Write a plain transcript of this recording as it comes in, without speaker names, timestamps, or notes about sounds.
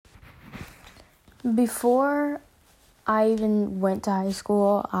Before I even went to high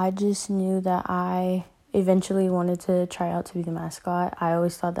school, I just knew that I eventually wanted to try out to be the mascot. I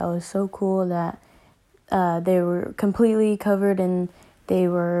always thought that was so cool that they were completely covered and they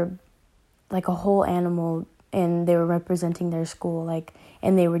were like a whole animal and they were representing their school,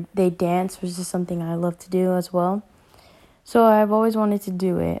 and they dance, which is something I love to do as well. So I've always wanted to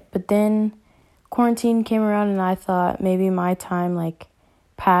do it. But then quarantine came around and I thought maybe my time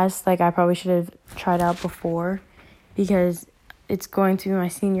passed. I probably should have tried out before because it's going to be my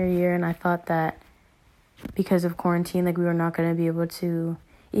senior year, and I thought that because of quarantine, we were not going to be able to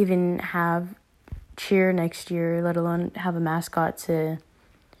even have cheer next year, let alone have a mascot to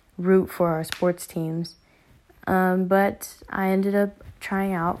root for our sports teams. But I ended up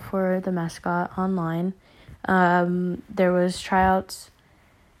trying out for the mascot online. There was tryouts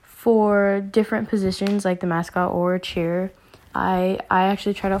for different positions like the mascot or cheer. I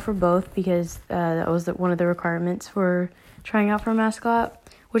actually tried out for both because that was one of the requirements for trying out for a mascot,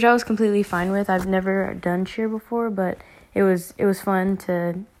 which I was completely fine with. I've never done cheer before, but it was fun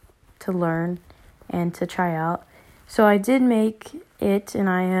to learn and to try out. So I did make it, and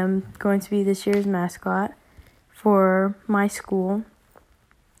I am going to be this year's mascot for my school.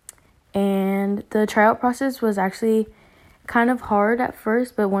 And the tryout process was actually kind of hard at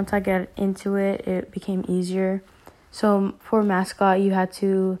first, but once I got into it, it became easier. So for mascot, you had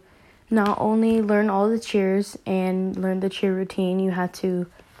to not only learn all the cheers and learn the cheer routine, you had to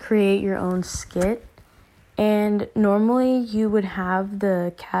create your own skit. And normally you would have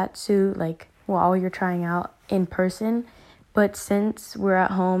the cat suit while you're trying out in person, but since we're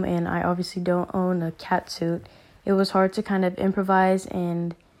at home and I obviously don't own a cat suit, it was hard to kind of improvise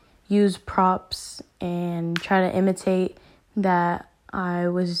and use props and try to imitate that I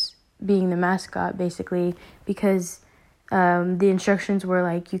was being the mascot, basically, because the instructions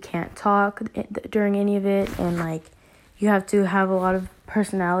were you can't talk during any of it, and you have to have a lot of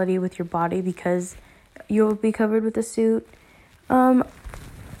personality with your body because you'll be covered with a suit.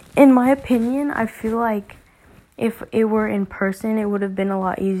 In my opinion, I feel like if it were in person, it would have been a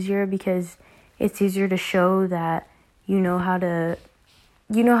lot easier because it's easier to show that you know how to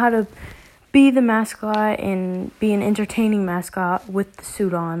be the mascot and be an entertaining mascot with the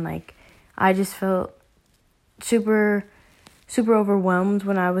suit on. I just felt super overwhelmed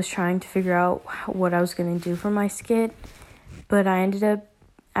when I was trying to figure out what I was going to do for my skit. But I ended up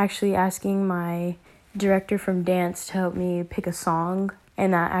actually asking my director from dance to help me pick a song,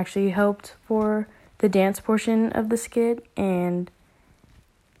 and that actually helped for the dance portion of the skit, and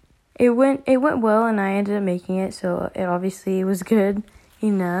it went well, and I ended up making it, so it obviously was good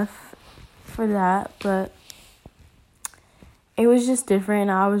enough for that. But it was just different.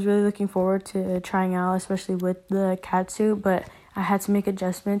 I was really looking forward to trying out, especially with the cat suit, but I had to make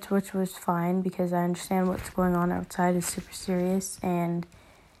adjustments, which was fine because I understand what's going on outside is super serious and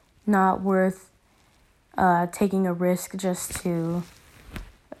not worth taking a risk just to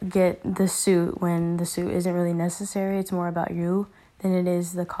get the suit when the suit isn't really necessary. It's more about you than it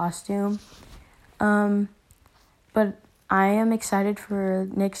is the costume. But I am excited for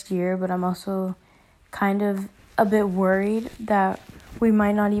next year, but I'm also kind of a bit worried that we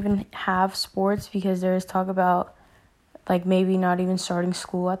might not even have sports because there's talk about maybe not even starting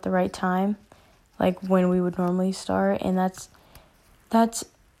school at the right time, when we would normally start, and that's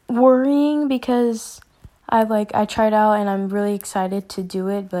worrying because I tried out and I'm really excited to do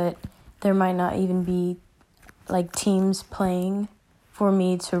it, but there might not even be teams playing for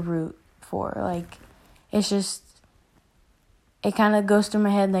me to root for. It's just, it kind of goes through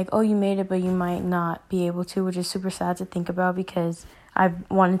my head oh, you made it, but you might not be able to, which is super sad to think about because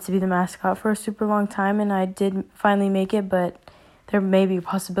I've wanted to be the mascot for a super long time and I did finally make it, but there may be a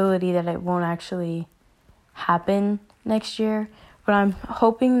possibility that it won't actually happen next year. But I'm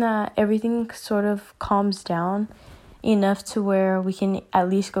hoping that everything sort of calms down enough to where we can at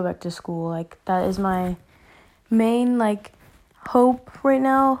least go back to school. That is my main hope right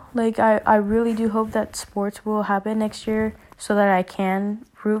now. I really do hope that sports will happen next year so that I can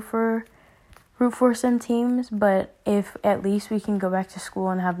root for some teams, but if at least we can go back to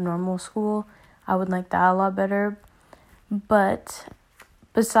school and have normal school, I would like that a lot better. But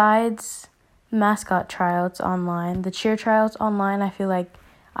besides mascot tryouts online, the cheer tryouts online, I feel like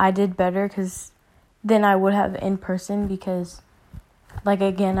I did better because then I would have in person because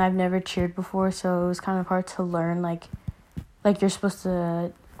again, I've never cheered before, so it was kind of hard to learn you're supposed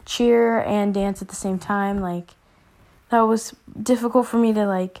to cheer and dance at the same time. That was difficult for me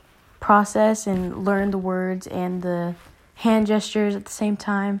to process and learn the words and the hand gestures at the same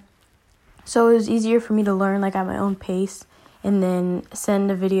time. So it was easier for me to learn at my own pace and then send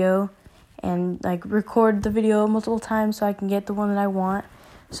a video and like record the video multiple times so I can get the one that I want.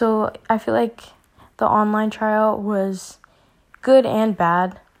 So I feel like the online tryout was good and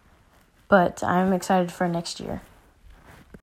bad, but I'm excited for next year.